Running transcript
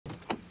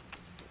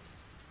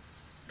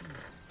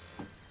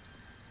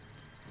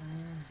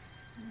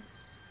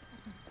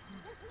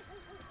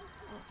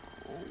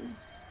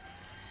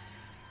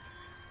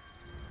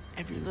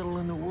Every little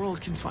in the world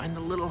can find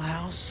the little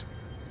house.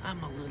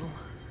 I'm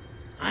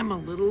a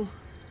little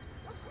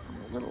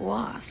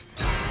lost.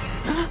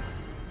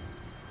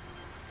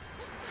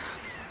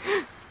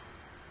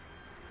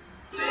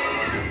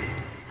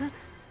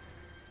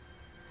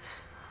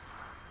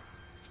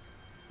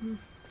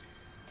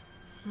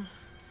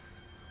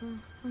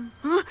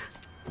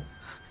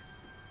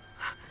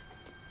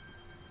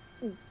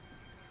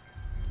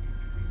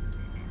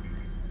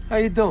 How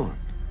you doing?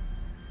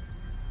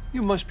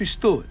 You must be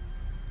Stuart.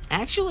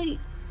 Actually,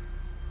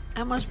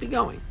 I must be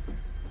going.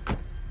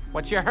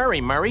 What's your hurry,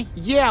 Murray?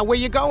 Yeah, where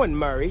you going,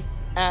 Murray?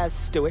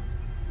 Stuart.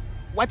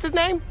 What's his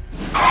name?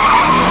 Hey!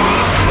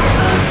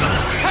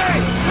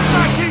 Come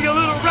back here, you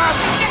little rat!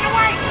 Get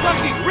away!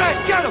 Lucky, Red,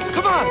 get him!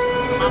 Come on!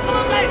 You're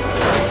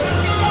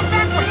going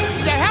backwards!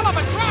 You're a hell of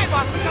a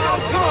driver!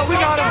 Come on, we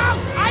got him!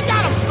 I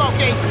got him,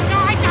 Smokey!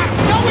 No, I got him!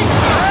 No, we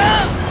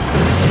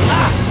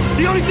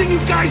The only thing you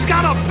guys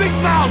got are big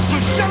mouths, so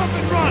shut up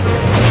and run!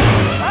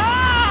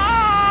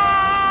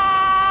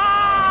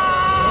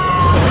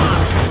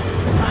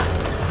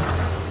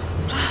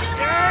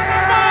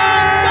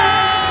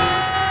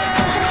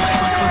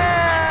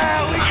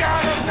 We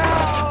got him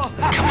now!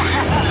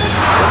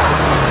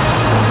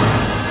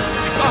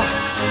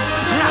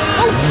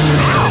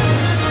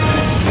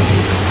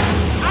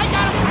 I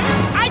got him!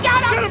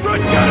 Get him,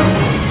 Red, get him!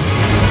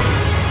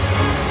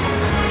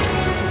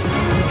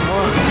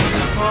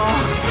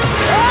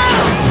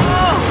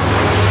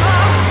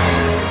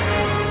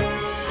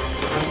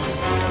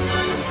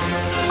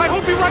 I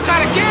hope he runs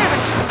out of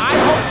gas! I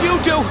hope you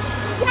do!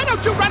 Why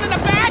don't you run in the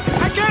back?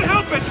 I can't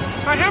help it!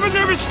 I have a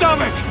nervous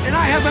stomach! And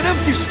I have an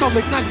empty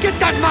stomach. Now get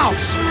that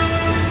mouse!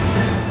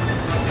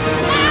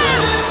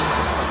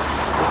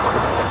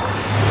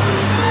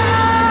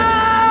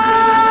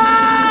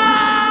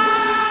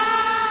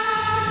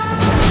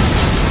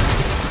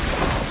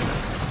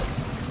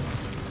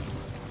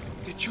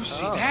 Did you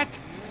see that?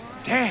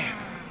 Damn!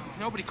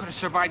 Nobody could have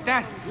survived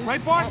that.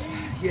 Right, boss?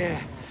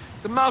 Yeah,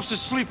 the mouse is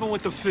sleeping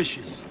with the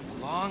fishes.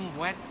 Long,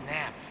 wet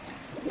nap.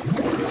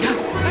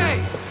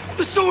 Hey!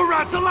 The sewer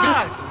rat's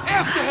alive!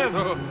 After him!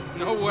 Oh,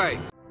 no way.